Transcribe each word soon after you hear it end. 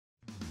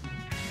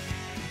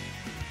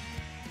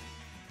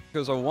It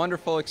was a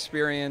wonderful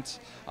experience.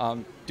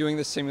 Doing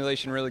this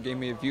simulation really gave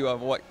me a view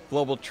of what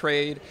global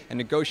trade and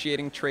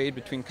negotiating trade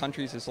between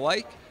countries is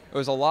like. It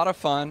was a lot of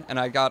fun, and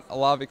I got a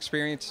lot of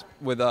experience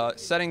with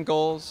setting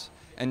goals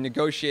and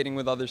negotiating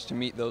with others to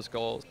meet those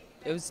goals.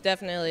 It was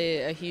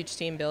definitely a huge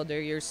team builder.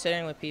 You're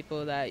sitting with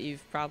people that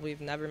you've probably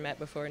never met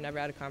before, never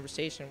had a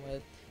conversation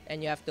with,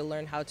 and you have to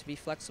learn how to be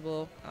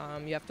flexible.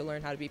 You have to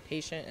learn how to be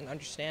patient and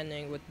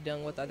understanding with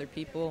dealing with other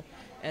people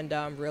and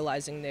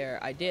realizing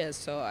their ideas.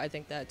 So I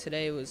think that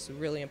today was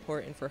really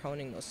important for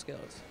honing those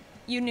skills.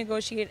 You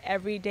negotiate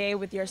every day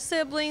with your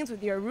siblings,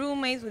 with your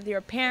roommates, with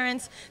your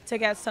parents to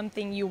get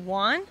something you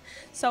want.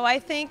 So I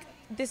think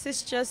this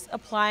is just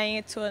applying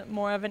it to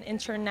more of an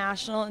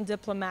international and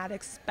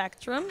diplomatic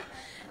spectrum.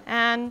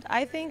 And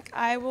I think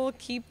I will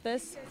keep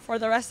this for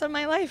the rest of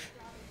my life.